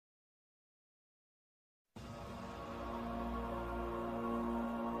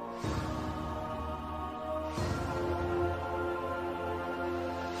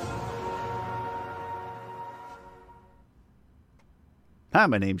Hi,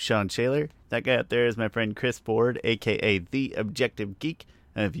 my name's Sean Shaler. That guy up there is my friend Chris Ford, aka The Objective Geek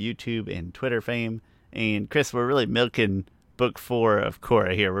of YouTube and Twitter fame. And Chris, we're really milking book 4 of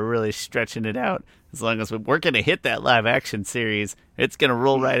Korra here. We're really stretching it out. As long as we're going to hit that live action series, it's going to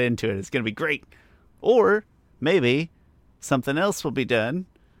roll right into it. It's going to be great. Or maybe something else will be done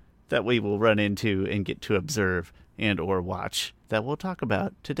that we will run into and get to observe and or watch that we'll talk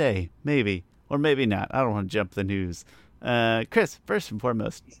about today. Maybe. Or maybe not. I don't want to jump the news. Chris, first and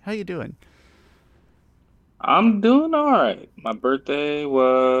foremost, how you doing? I'm doing all right. My birthday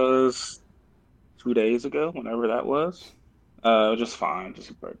was 2 days ago, whenever that was. Just fine,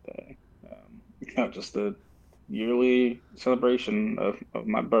 just a birthday. Just a yearly celebration of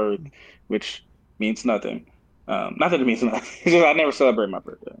my birth, which means nothing. Not that it means nothing. It's just I never celebrate my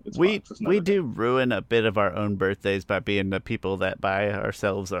birthday. It's fine. We It's just we never do done. ruin a bit of our own birthdays by being the people that buy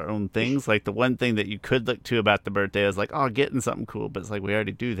ourselves our own things. Like the one thing that you could look to about the birthday is like, oh, getting something cool, but it's like we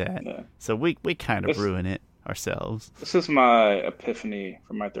already do that. Yeah. So we kind of This ruin it ourselves. this is my epiphany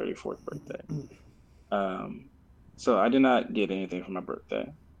for my 34th birthday. Um, so I did not get anything for my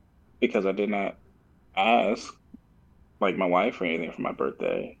birthday because I did not ask like my wife or anything for my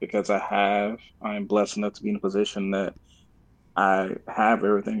birthday because I am blessed enough to be in a position that I have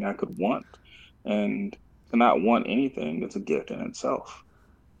everything I could want. And to not want anything is a gift in itself.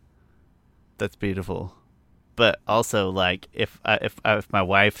 That's beautiful. But also, like, if my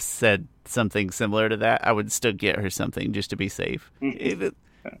wife said something similar to that, I would still get her something just to be safe.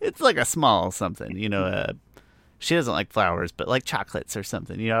 It's like a small something, she doesn't like flowers, but like chocolates or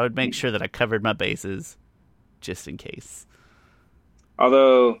something. I would make sure that I covered my bases just in case.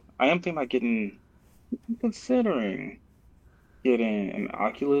 Although I am thinking about considering getting an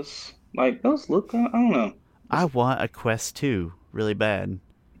Oculus. Like those look, I don't know. I It's, want a Quest 2 really bad.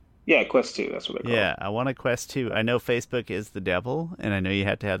 yeah, Quest 2, that's what they're called. Yeah, I want a Quest 2. I know Facebook is the devil, and I know you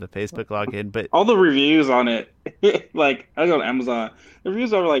have to have the Facebook login, but All the reviews on it, like I go on Amazon, the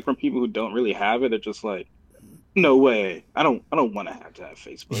reviews are like from people who don't really have it. They're just like, no way. I don't want to have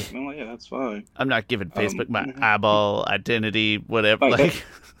Facebook. And I'm like, yeah, that's fine. I'm not giving Facebook my Mhm. eyeball identity, whatever. Like that Like,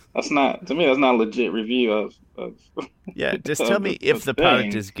 that's not to me, that's not a legit review of yeah, just tell of me of if the the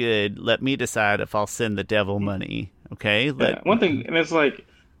product thing. is good. Let me decide if I'll send the devil money. Okay? Yeah. One thing, and it's like,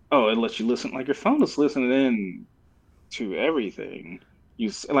 oh, it lets you listen like your phone is listening in to everything.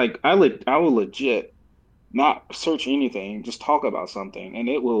 Like I will legit not search anything, just talk about something, and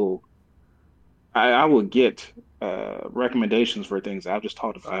it will I will get recommendations for things I've just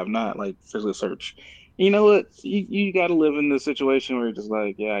talked about. I have not like physically searched. You know what? You got to live in this situation where you're just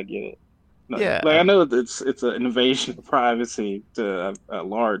like, yeah, I get it. Yeah, Like I know it's an invasion of privacy to a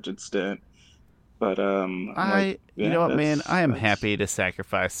large extent, but I'm like, you know yeah, what, man? I am that's happy to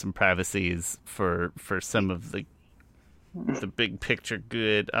sacrifice some privacies for some of the big picture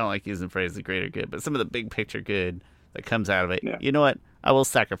good. I don't like using the phrase the greater good, but some of the big picture good that comes out of it. yeah. You know what? I will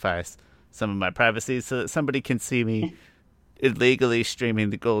sacrifice some of my privacy so that somebody can see me illegally streaming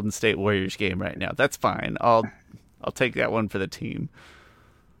the Golden State Warriors game right now. That's fine. I'll take that one for the team.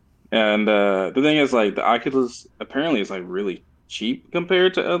 And the thing is, like, the Oculus apparently is like really cheap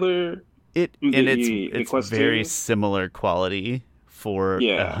compared to other It and the it's Quest very 2. similar quality for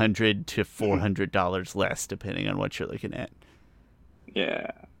Yeah, $100 to $400 less, depending on what you're looking at.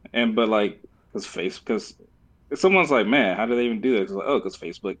 yeah. And but like, because if someone's like, man, how do they even do this? It's like, oh, because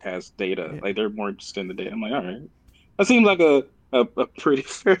Facebook has data. Yeah. Like they're more interested in the data. I'm like, all right, that seems like a pretty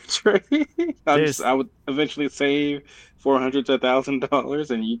fair trade. There's I would eventually save $400 to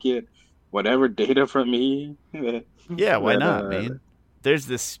 $1,000, and you get whatever data from me that Yeah, why that not, man? There's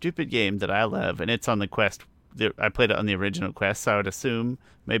this stupid game that I love, and it's on the Quest. I played it on the original Quest, so I would assume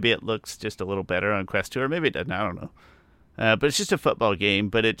maybe it looks just a little better on Quest 2, or maybe it doesn't. I don't know. But it's just a football game,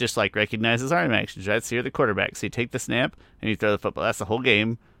 but it just like recognizes arm actions, right? So you're the quarterback, so you take the snap and you throw the football. That's the whole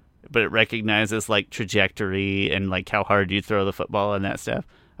game, but it recognizes like trajectory and like how hard you throw the football and that stuff.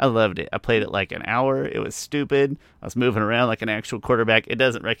 I loved it. I played it like an hour. It was stupid. I was moving around like an actual quarterback. It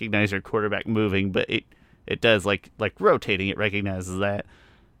doesn't recognize your quarterback moving, but it does like rotating. It recognizes that.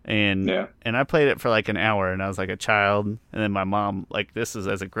 And yeah. and I played it for like an hour, and I was like a child, and then my mom, like, this was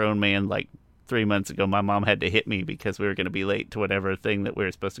as a grown man, like 3 months ago, my mom had to hit me because we were going to be late to whatever thing that we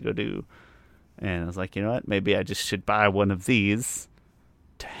were supposed to go do. And I was like, you know what? Maybe I just should buy one of these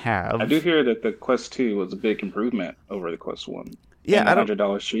to I do have. hear that the Quest 2 was a big improvement over the Quest 1 Yeah, and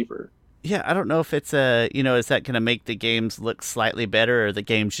 $100 cheaper. I don't know if it's is that going to make the games look slightly better, or the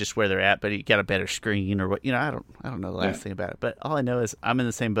game's just where they're at, but you got a better screen, or what? I don't know the Yeah. last thing about it. But all I know is I'm in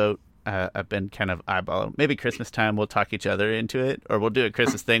the same boat. I've been kind of eyeballing. Maybe Christmas time we'll talk each other into it, or we'll do a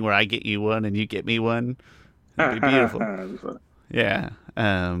Christmas thing where I get you one and you get me one. It'd be beautiful. That'd be fun. Yeah.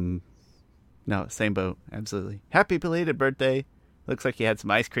 No, same boat. Absolutely. Happy belated birthday. Looks like you had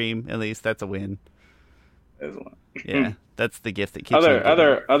some ice cream. At least that's a win. As one. Yeah, that's the gift that keeps on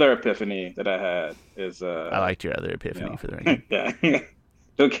giving. Other epiphany that I had is I liked your other you epiphany know for the record. yeah.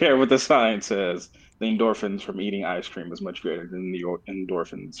 Don't care what the sign says. The endorphins from eating ice cream is much greater than the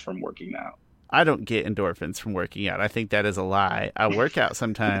endorphins from working out. I don't get endorphins from working out. I think that is a lie. I work out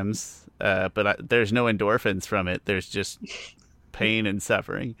sometimes, there's no endorphins from it. There's just pain and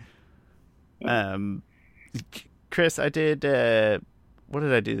suffering. Um, Chris, I did. What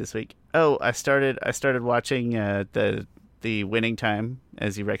did I do this week? Oh, I started watching the Winning Time,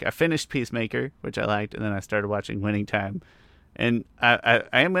 as you I finished Peacemaker, which I liked, and then I started watching Winning Time, and I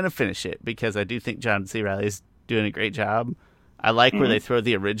am going to finish it because I do think John C. Reilly's doing a great job. I like where they throw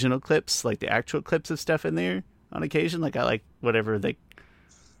the original clips, like the actual clips of stuff in there on occasion. Like I like whatever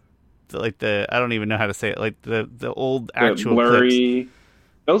I don't even know how to say it, like the old actual blurry. clips.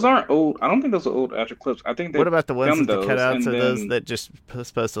 Those aren't old. I don't think those are old actual clips. I think they What about the ones with filmed the those cutouts and or those then that just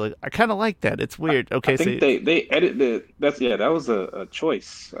supposed to look? I kind of like that. It's weird. Okay, I think so they edited. That was a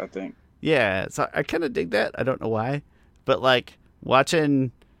choice. I think. yeah, so I kind of dig that. I don't know why, but like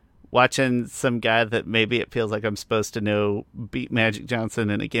watching some guy that maybe it feels like I'm supposed to know beat Magic Johnson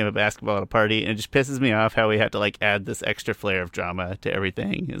in a game of basketball at a party, and it just pisses me off how we had to like add this extra flair of drama to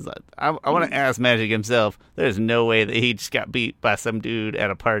everything. Is like, I want to ask Magic himself. There's no way that he just got beat by some dude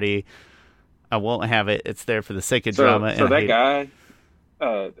at a party. I won't have it. It's there for the sake of drama. So and that guy.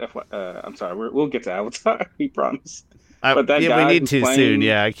 I'm sorry. We'll get to Avatar. We promise. But that yeah, guy we need who's to playing, soon.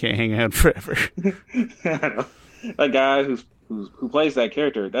 Yeah, I can't hang out forever. I know. That guy who plays that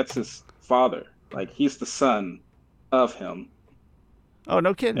character, that's his father. Like he's the son of him. Oh,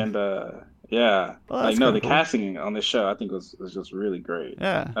 no kidding. And yeah, Well, like that's no, kinda the cool. casting on this show I think was just really great.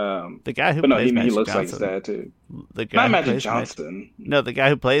 Yeah, the guy who But no, plays he Magic looks like Johnson. his dad too. The guy Not who Magic plays Johnson. No, the guy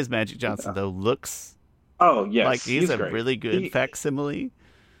who plays Magic Johnson though looks Oh like yes, he's a great. really good facsimile.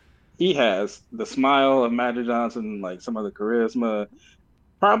 He has the smile of Magic Johnson, like some of the charisma.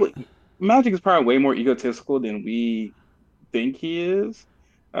 Probably Magic is probably way more egotistical than we think he is.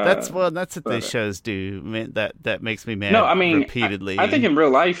 That's Uh, that's what these but shows do. Man, that makes me no, mad I mean, I think repeatedly. in real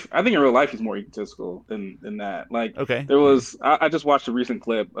life, he's more egotistical than that. Like Okay, there yeah. was, I just watched a recent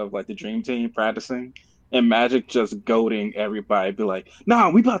clip of like the Dream Team practicing, and Magic just goading everybody, be like, "Nah,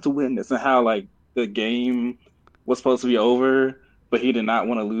 we about to win this," and how like the game was supposed to be over, but he did not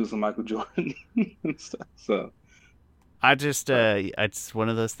want to lose to Michael Jordan and stuff. So, I just uh, it's one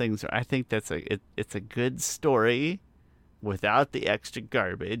of those things where I think it's a good story without the extra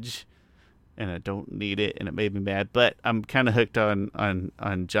garbage, and I don't need it, and it made me mad. But I'm kind of hooked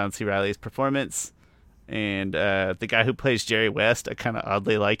on John C. Reilly's performance, and the guy who plays Jerry West, I kind of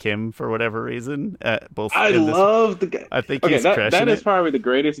oddly like him for whatever reason. Both I in this, love the guy. I think Okay, he's that crushing is it. probably the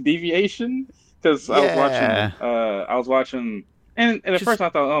greatest deviation because Yeah, I was watching, and at just first I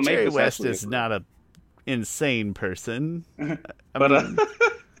thought, oh, maybe Jerry this West actually is is not a insane person. I but mean,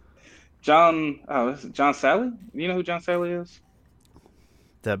 John Sally. You know who John Sally is?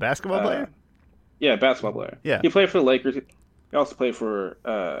 the basketball Uh, player, yeah, basketball player. yeah, He played for the Lakers. He also played for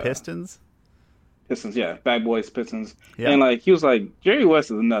Pistons, Pistons. Yeah, Bad Boys Pistons. yeah. And like he was like Jerry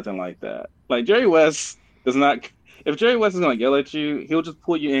West is nothing like that. Like Jerry West does not. If Jerry West is gonna yell at you, he'll just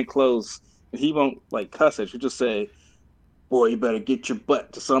pull you in close, and he won't like cuss at you. Just say, "Boy, you better get your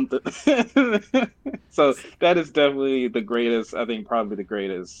butt to something." So that is definitely the greatest. I think probably the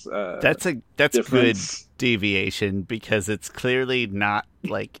greatest That's good difference. deviation because it's clearly not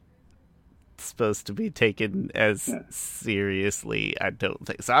like supposed to be taken as Yeah. seriously. I don't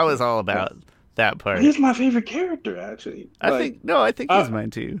think so. I was all Yeah. about that part. He's my favorite character, actually. I think he's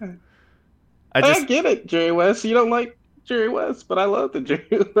mine too. I I just get it, Jerry West. You don't like Jerry West, but I love the Jerry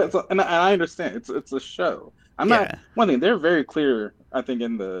West, and I understand it's a show. I'm not yeah. one thing. They're very clear, I think,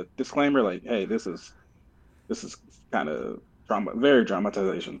 in the disclaimer, like, hey, this is kind of very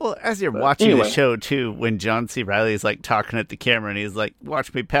dramatization. Well, as you're But watching the anyway, show too, when John C. Reilly's like talking at the camera and he's like,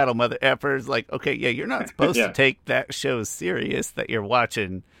 "Watch me paddle, mother effers," like, okay, yeah, you're not supposed to yeah, take that show serious that you're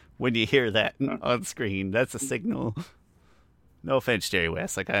watching when you hear that on screen. That's a signal. No offense, Jerry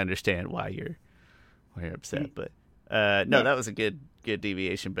West. Like I understand why you're upset, but no, yeah, that was a good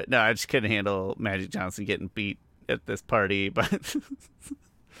deviation. But no, I just couldn't handle Magic Johnson getting beat at this party. But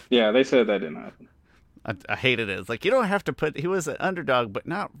yeah. They said that didn't happen. I hated it. It's like you don't have to put. He was an underdog, but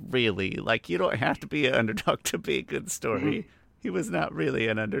not really. Like you don't have to be an underdog to be a good story. He was not really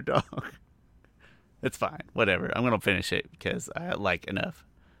an underdog. It's fine. Whatever. I'm gonna finish it because I like enough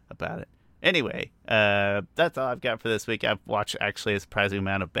about it. Anyway, that's all I've got for this week. I've watched actually a surprising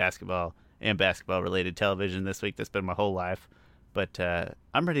amount of basketball and basketball related television this week. That's been my whole life. But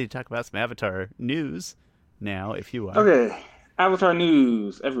I'm ready to talk about some Avatar news now, if you are. Okay, Avatar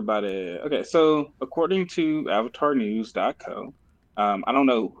News, everybody. Okay, so according to avatarnews.co, I don't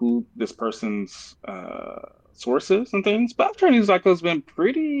know who this person's source is and things, but Avatar News.co has been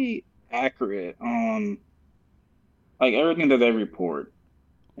pretty accurate on like everything that they report.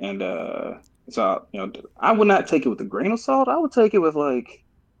 And so, I would not take it with a grain of salt. I would take it with like,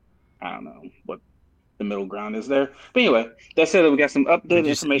 I don't know what the middle ground is there. But anyway, that said, we got some updated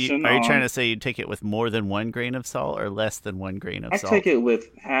information Are you trying on. to say you take it with more than 1 grain of salt or less than 1 grain of I take salt? it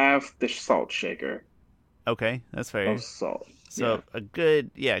with half the salt shaker Okay, that's of fair. salt. Yeah. So a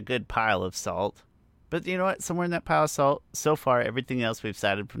good pile of salt. But you know what? Somewhere in that pile of salt, so far, everything else we've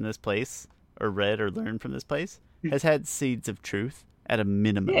cited from this place, or read or learned from this place, has had seeds of truth at a Yeah.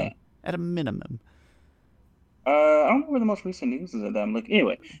 minimum. At a minimum. I don't know where the most recent news is that I'm looking.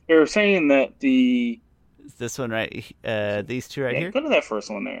 Anyway, they're saying that Is this one right? These two right yeah, here? go to that first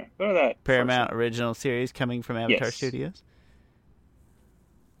one there. Go to that first Paramount one. original series coming from Avatar Yes. Studios.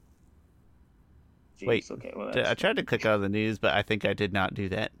 Wait, Jeez. Okay. Well, I that's tried to click on the news, but I think I did not do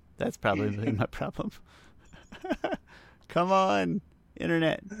that. That's probably my problem. Come on,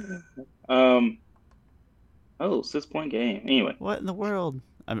 internet. um. Oh, 6 point game. Anyway. What in the world?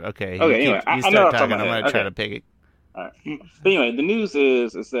 Okay. Okay. Anyway, You I know start what I'm talking talking. about I'm here. gonna try Okay. to pick it. All right. But anyway, the news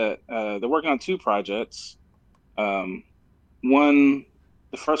is that they're working on two projects. Um, one,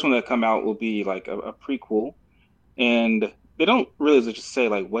 the first one that come out will be like a prequel, and they don't really just say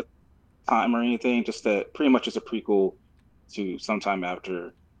like what time or anything, just that pretty much it's a prequel to sometime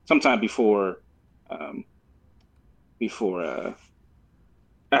um, before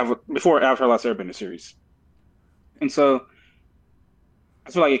before Avatar: Last Airbender series. And so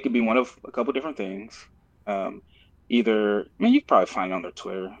I feel like it could be one of a couple different things. Um, Either, I mean, you can probably find it on their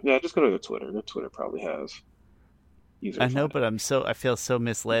Twitter. Yeah, just go to their Twitter. Their Twitter probably has easier I to know, find but I feel so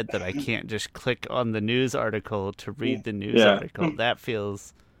misled that I can't just click on the news article to it. read the news Yeah. article. That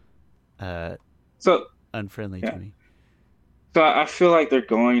feels uh, So unfriendly to yeah. me. So I feel like they're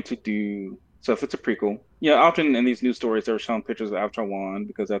going to do so if it's a prequel. Yeah, often in these news stories they're showing pictures of Avatar 1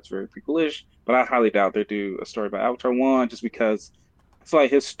 because that's very prequel-ish, but I highly doubt they do a story about Avatar 1 just because I feel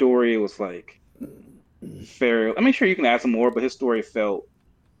like his story was like fair. I mean, sure you can add some more, but his story felt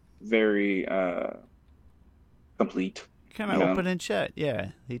very complete, Kind you of know? open and shut.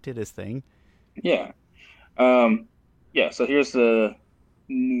 Yeah, he did his thing. Yeah. Um yeah, so here's the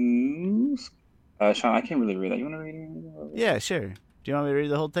news. Sean, I can't really read that. You want to read it? Yeah, sure. Do you want me to read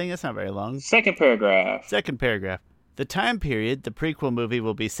the whole thing? It's not very long. Second paragraph. Second paragraph. The time period the prequel movie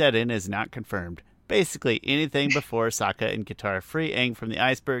will be set in is not confirmed. Basically, anything before Sokka and Katara free Aang from the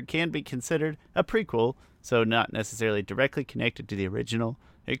iceberg can be considered a prequel, so not necessarily directly connected to the original.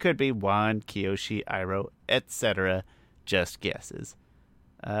 It could be Wan, Kyoshi, Iroh, etc. Just guesses.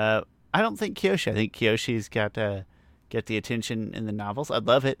 I don't think Kyoshi. I think Kyoshi's got to get the attention in the novels. I'd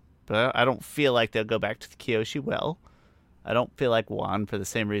love it, but I don't feel like they'll go back to the Kyoshi well. I don't feel like Juan for the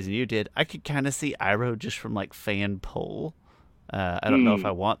same reason you did. I could kind of see Iroh just from like fan poll. I don't know if Hmm.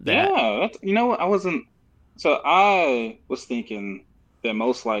 I want that. Yeah, that's, you know what? I wasn't. So I was thinking that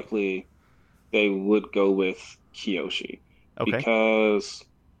most likely they would go with Kiyoshi Okay, because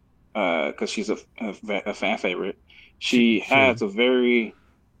she's a fan favorite. She true. has a very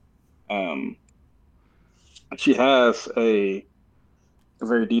um she has a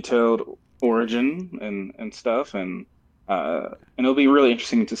very detailed origin and stuff and it'll be really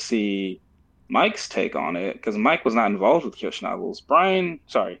interesting to see Mike's take on it because Mike was not involved with Kyoshi novels.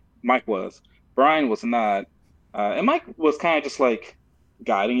 Mike was. Brian was not, and Mike was kind of just like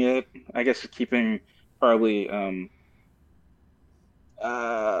guiding it, I guess, keeping probably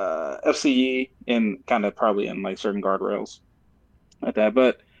FCE and kind of probably in like certain guardrails like that.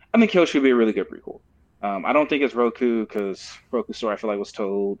 But I think Kyoshi would be a really good prequel. I don't think it's Roku because Roku's story I feel like was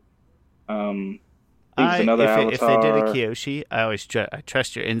told. I think it's another If they did a Avatar. Kyoshi, I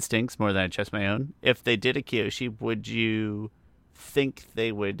trust your instincts more than I trust my own. If they did a Kyoshi, would you think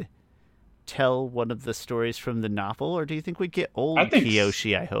they would tell one of the stories from the novel, or do you think we'd get I old think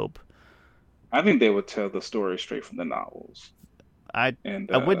Kyoshi? I hope. I think they would tell the story straight from the novels, I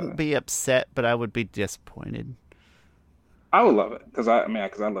and I wouldn't be upset, but I would be disappointed. I would love it because I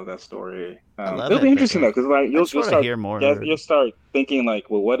love that story. I love It'll be it, interesting but though because like I you'll just you'll want to start hear more. you'll start thinking like,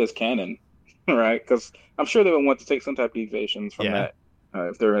 well, what is canon, right? Because I'm sure they would want to take some type of deviations from Yeah. that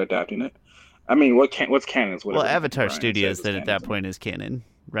if they're adapting it. I mean, what's canon is Well, whatever Avatar Brian says Studios is then at canon. that So. point is canon,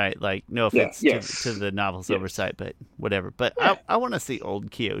 right? Like, no Yeah. offense to Yes. the novel's Yes. oversight, but whatever. But Yeah. I want to see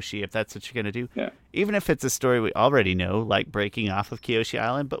old Kyoshi if that's what you're gonna do, Yeah. even if it's a story we already know, like breaking off of Kyoshi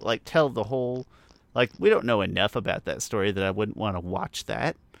Island, but like tell the whole Like, we don't know enough about that story that I wouldn't want to watch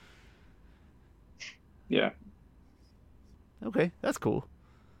that. Yeah. Okay, that's cool.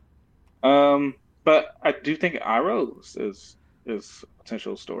 But I do think Iroh is a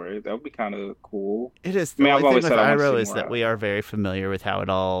potential story. That would be kind of cool. It is. I The mean, only I've thing always with said I want to see Iroh is more that out of we are it. very familiar with how it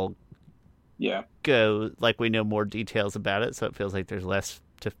all Yeah. goes. Like, we know more details about it, so it feels like there's less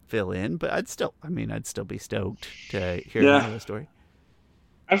to fill in. But I'd still be stoked to hear an Yeah. Iroh story.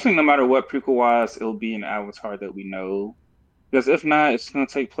 I just think no matter what prequel wise, it'll be an Avatar that we know. Because if not, it's gonna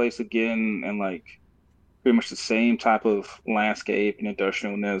take place again in like pretty much the same type of landscape and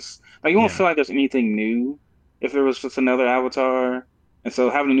industrialness. Like you won't Yeah. feel like there's anything new if there was just another Avatar. And so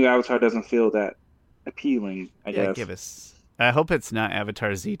having a new Avatar doesn't feel that appealing, I Yeah, guess. give us. I hope it's not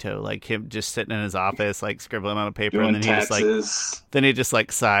Avatar Zito, like him just sitting in his office, like scribbling on a paper, and Doing taxes. then he just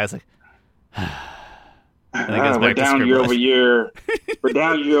like sighs, like, and then goes We're back to down year scribbling. over year. We're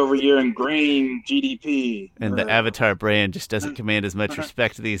down year over year in grain GDP. And the Avatar brand just doesn't command as much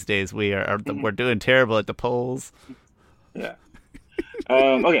respect these days. We're doing terrible at the polls. Yeah.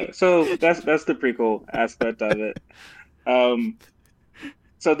 Okay, so that's the prequel aspect of it. Um,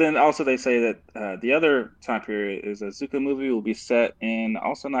 so then also they say that the other time period is a Zuko movie will be set in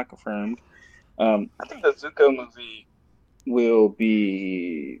also not confirmed. I think the Zuko movie will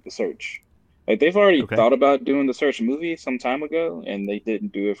be The Search. Like they've already Okay, thought about doing the Search movie some time ago, and they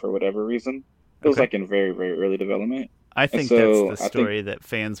didn't do it for whatever reason. It was okay. like in very, very early development. I And think that's so the I think, story that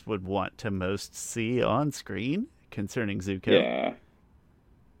fans would want to most see on screen concerning Zuko. yeah,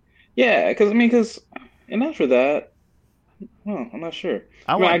 yeah, because and after that, well, I'm not sure.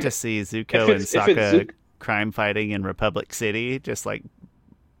 I I mean, want to see Zuko and if it's Sokka Zuko, crime fighting in Republic City, just like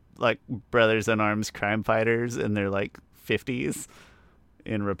brothers in arms crime fighters in their like 50s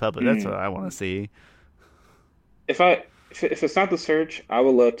in Republic. That's what hmm, I want to see. if it's not the search, I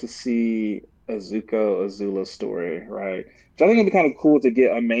would love to see a Zuko Azula story, right? So I think it'd be kind of cool to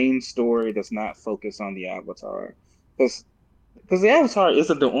get a main story that's not focused on the Avatar, because the Avatar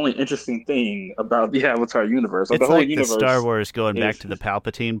isn't the only interesting thing about the Avatar universe. Like the It's whole like the Star universe Wars going back is, to the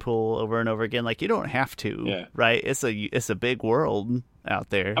Palpatine pool over and over again. Like, you don't have to, yeah. right? It's a big world out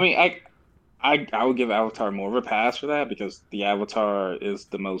I there. mean, I would give Avatar more of a pass for that because the Avatar is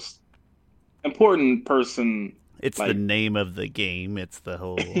the most important person. It's the Like, name of the game. It's the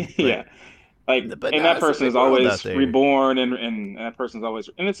whole. yeah, like, But and no, that it's a person big is world out always there. reborn, and that person's always,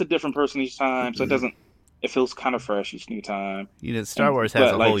 and it's a different person each time, so it doesn't. It feels kind of fresh each new time. Star And Wars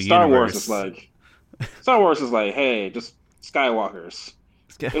has but a like whole universe. Star Wars is like, hey, just Skywalkers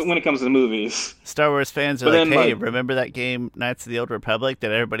when it comes to the movies. Star Wars fans are But like, then "Hey, like, remember that game Knights of the Old Republic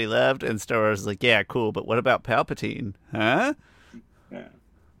that everybody loved?" And Star Wars is like, "Yeah, cool, but what about Palpatine? Huh?" yeah,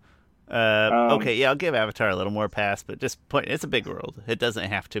 um, Okay, yeah, I'll give Avatar a little more pass, but just point. It's a big world. It doesn't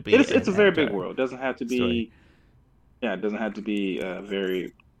have to be it's an a very big Avatar world. It doesn't have to story. be. Yeah, it doesn't have to be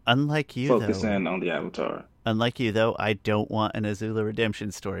very Unlike you, focused though. in on the Avatar. I don't want an Azula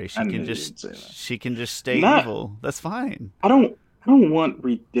redemption story. I knew you'd say that. She can just stay Not, evil. That's fine. I don't want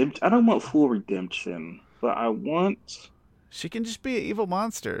redemption. I don't want full redemption, but I want. She can just be an evil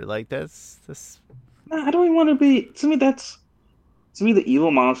monster. Like that's. No, I don't even want to be. To me, the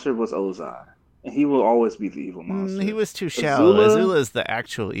evil monster was Ozai, and he will always be the evil He monster. was too shallow. Azula, Azula is the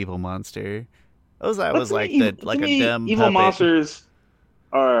actual evil monster. Ozai but was like the to like a me, dumb evil puppet. monsters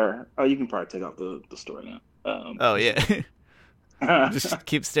are. Oh, you can probably take off the story now. Oh yeah. Just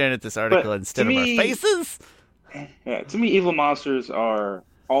keep staring at this article But to instead of our me, faces. yeah, to me, evil monsters are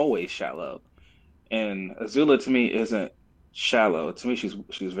always shallow, and Azula to me isn't shallow. To me,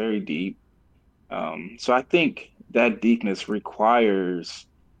 she's very deep. So I think that deepness requires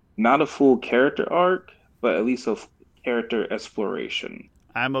not a full character arc, but at least a character exploration.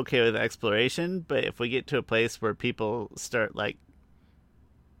 I'm okay with exploration, but if we get to a place where people start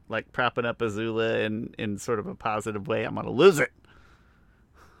propping up Azula in sort of a positive way, I'm gonna lose it.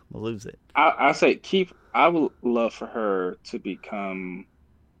 I'm gonna lose it. I say keep. I would love for her to become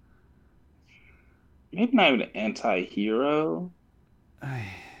maybe not even an anti-hero,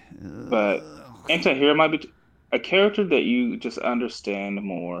 but anti-hero might be a character that you just understand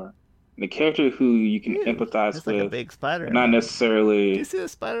more, the character who you can Ew, empathize there's like a with, big spider but in not my. Do you necessarily. see the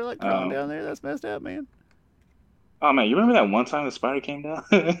spider like crawling Um, down there? That's messed up, man. oh man, you remember that one time the spider came down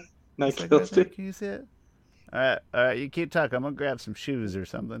and I It's like right killed there. it? Can you see it? All right. You keep talking. I'm gonna grab some shoes or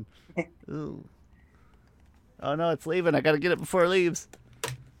something. Ooh. Oh no, it's leaving. I gotta get it before it leaves.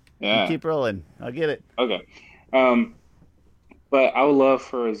 You Yeah. keep rolling. I'll get it. Okay. Um, but I would love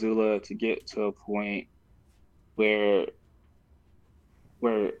for Azula to get to a point where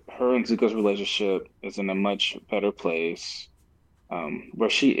her and Zuko's relationship is in a much better place. where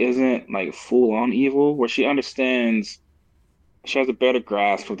she isn't like full on evil, where she understands, she has a better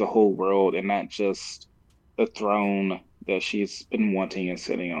grasp of the whole world and not just the throne that she's been wanting and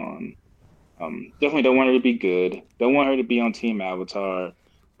sitting on. Definitely don't want her to be good. Don't want her to be on Team Avatar.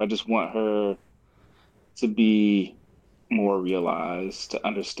 I just want her to be more realized, to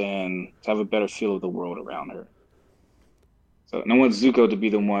understand, to have a better feel of the world around her. So, and I want Zuko to be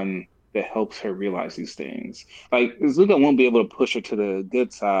the one that helps her realize these things. Like Zuko won't be able to push her to the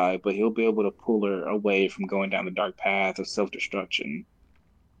good side, but he'll be able to pull her away from going down the dark path of self-destruction,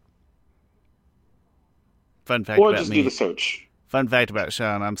 Fun fact or about just do the me. search. Fun fact about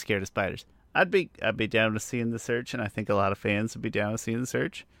Sean. I'm scared of spiders. I'd be down to seeing the search, and I think a lot of fans would be down to seeing the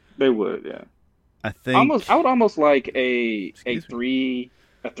search. They would, yeah. I Almost, I think. would almost like Excuse me.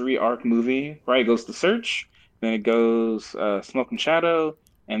 a three arc movie, right? It goes to Search, then it goes Smoke and Shadow,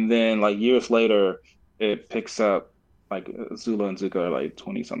 and then like years later it picks up like Zula and Zuko are like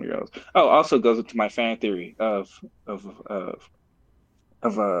 20 something years old. Oh, also goes into my fan theory of of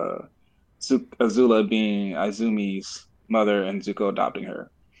Azula being Izumi's mother and Zuko adopting her,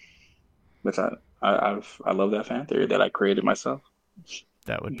 which I love that fan theory that I created myself.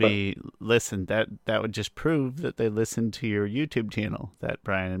 That would But be listen. That would just prove that they listened to your YouTube channel, that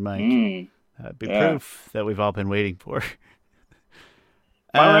Brian and Mike. mm, That'd be yeah. proof that we've all been waiting for.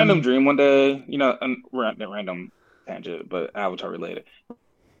 My random um, dream one day, random tangent, but Avatar related.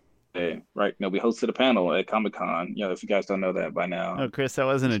 Hey, right? We hosted a panel at Comic-Con. If you guys don't know that by now. oh, Chris, that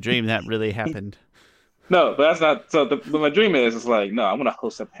wasn't a dream. That really happened. No, but that's not. So but my dream is, it's like, no, I want to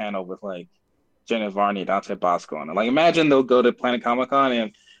host a panel with like Janet Varney, Dante Bosco on it. Like, imagine they'll go to Planet Comic-Con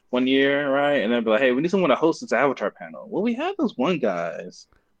and one year, right? And they'll be like, hey, we need someone to host this Avatar panel. Well, we had those one guys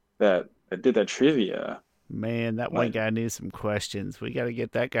that did that trivia. Man, that one Like, guy needs some questions. We got to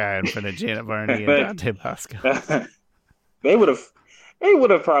get that guy in front of Janet Varney and they Dante Bosco. they would have they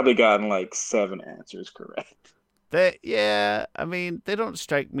would have probably gotten like seven answers correct. Yeah, I mean, they don't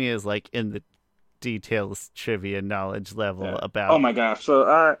strike me as like in the details trivia knowledge level Yeah. Oh about. my gosh.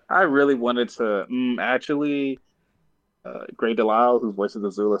 So I really wanted to actually Grey Delisle, who voices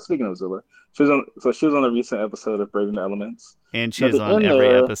Azula. Speaking of Azula, she was on the recent episode of Braving the Elements. And And at she's the on end every there,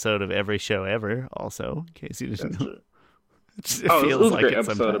 episode of every show ever, also, in case you didn't that's know. true. It Oh, it feels was a like great it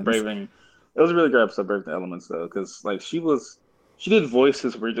episode of sometimes. Braving. It was a really great episode of Braving the Elements though, because like she did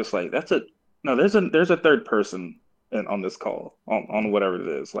voices where you're just like, that's a no, there's a third person on this call on whatever it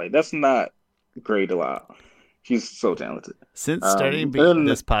is. Like that's not Grey Delisle. She's so talented. Since starting And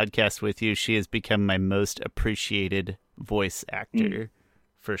this podcast with you, she has become my most appreciated voice mm, actor,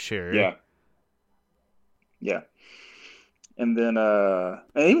 for sure. yeah, yeah. And then and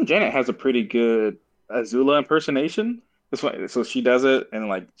even Janet has a pretty good Azula impersonation. That's why, so she does it and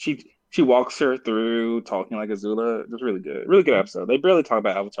like she walks her through talking like Azula. It's really good. Really good episode. They barely talk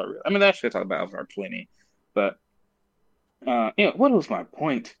about Avatar really. I mean they actually talk about Avatar plenty. But what was my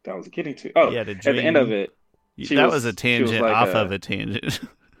point that I was getting to? Oh, You had a at the end of dream. it, That was a she was tangent like off of a tangent.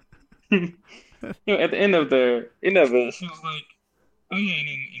 at the end of it, she was like, oh yeah, and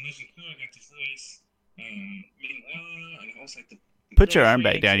then Kura got the voice, and I was like the Put your girl's arm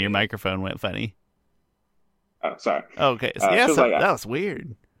back friend down. Your said, microphone went funny. oh, sorry. Okay. So, yeah, She was so like, that was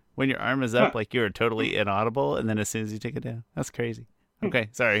weird. When your arm is up, huh. like you were totally inaudible, and then as soon as you take it down, that's crazy. Okay,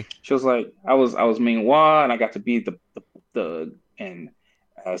 sorry. She was like, I was Ming Hua, and I got to be the and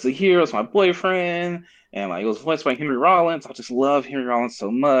Zahir was my boyfriend, and like it was voiced by Henry Rollins. I just love Henry Rollins so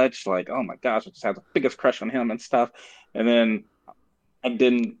much. Like, oh my gosh, I just had the biggest crush on him and stuff. And then I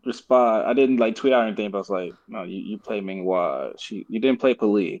didn't respond. I didn't like tweet out anything, but I was like, no, you play Ming Hua. You didn't play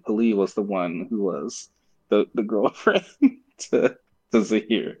Pali. Pali was the one who was the girlfriend to to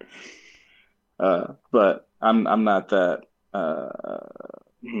Zahir. But I'm not that. Uh,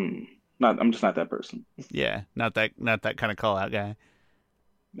 hmm, not I'm just not that person. Yeah, not that kind of call out guy.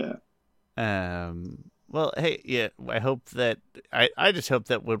 Yeah. Well, hey, yeah, I just hope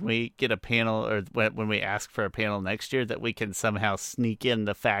that when we get a panel or when we ask for a panel next year that we can somehow sneak in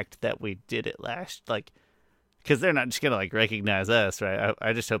the fact that we did it last, like, because they're not just gonna like recognize us, right?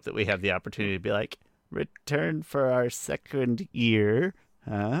 I just hope that we have the opportunity to be like, return for our second year,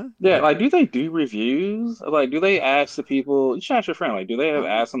 huh? Yeah, like do they do reviews? Like do they ask the people, you should ask your friend, like do they have Uh,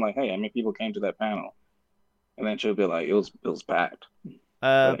 asked them like, hey, how many people came to that panel? And then she'll be like, it was packed.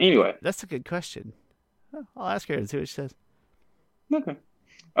 uh, But anyway, that's a good question. I'll ask her and see what she says. okay.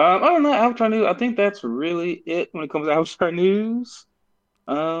 Other than that, Avatar news, I think that's really it when it comes to Avatar news.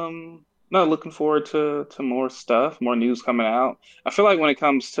 No, looking forward to more stuff, more news coming out. I feel like when it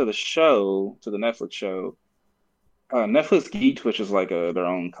comes to the show, to the Netflix show, Netflix Geek, which is like their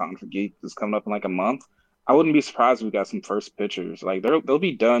own con for geek, is coming up in like a month. I wouldn't be surprised if we got some first pictures. Like they'll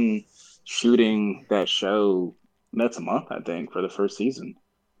be done shooting that show next month, I think, for the first season.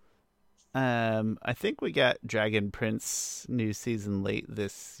 I think we got Dragon Prince new season late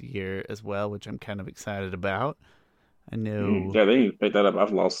this year as well, which I'm kind of excited about. I know Yeah, they need to pick that up. I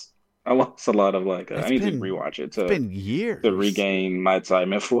lost a lot of I it's need to been rewatch it it's been to years. regain my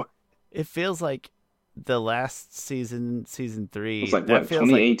excitement for. It feels like the last season, season It was three, like that what, feels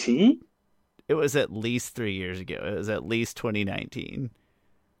like 2018? it was at least 3 years ago. It was at least 2019,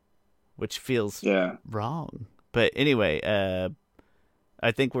 which feels Yeah. wrong. But anyway,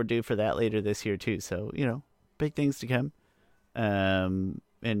 I think we're due for that later this year too. So big things to come. And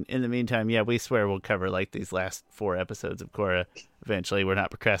in the meantime, yeah, we swear we'll cover like these last 4 episodes of Korra. Eventually, we're not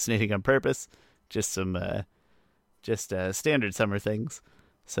procrastinating on purpose. Just some, standard summer things.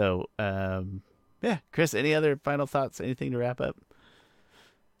 So, yeah, Chris, any other final thoughts? Anything to wrap up?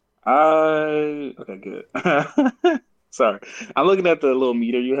 Okay, good. Sorry. I'm looking at the little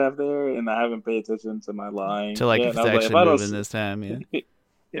meter you have there, and I haven't paid attention to my To line like yet. if And I it's was like, if actually I don't moving see, this time, yeah.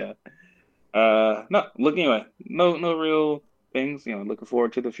 yeah. No, look anyway. No real things. Looking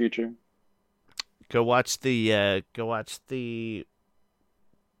forward to the future. Go watch the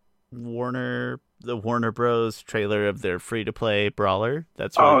Warner Bros. Trailer of their free to play brawler.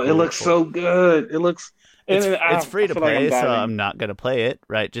 That's really Oh, it cool. looks so good. It looks, and then It's free I to feel like I'm play, so diving. I'm not gonna play it,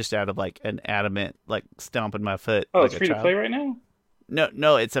 right? Just out of like an adamant, like stomping my foot Oh, like it's a free to child. play right now?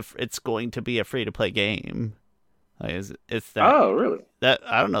 No, it's going to be a free to play game. Like, it's that Oh, really?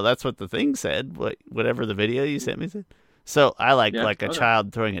 I don't know. That's what the thing said. Whatever the video you sent me said. So I like Yeah. like a Okay.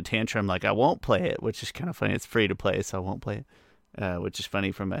 child throwing a tantrum. Like I won't play it, which is kind of funny. It's free to play, so I won't play it, which is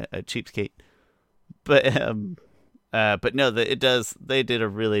funny from a cheapskate. But no, it does. They did a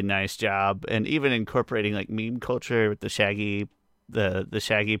really nice job, and even incorporating like meme culture with the Shaggy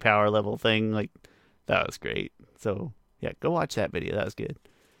power level thing. Like that was great. So yeah, go watch that video. That was good.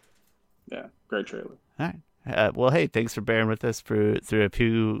 Yeah. Great trailer. All right. Well, hey, thanks for bearing with us through a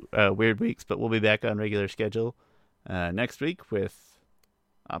few weird weeks, but we'll be back on regular schedule next week with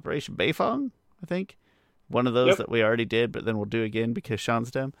Operation Beifong, I think. One of those Yep. that we already did, but then we'll do again because Sean's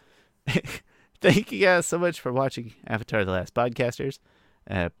dumb. Thank you guys so much for watching Avatar: The Last Podcasters.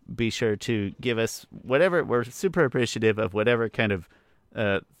 Be sure to give us whatever. We're super appreciative of whatever kind of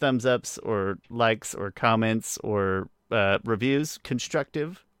thumbs ups or likes or comments or reviews,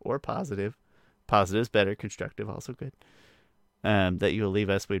 constructive or positive. Positive's better, constructive also good. That you will leave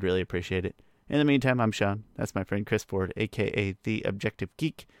us. We'd really appreciate it. In the meantime, I'm Sean. That's my friend Chris Ford, aka The Objective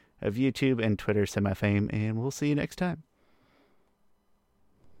Geek of YouTube and Twitter semi-fame, and we'll see you next time.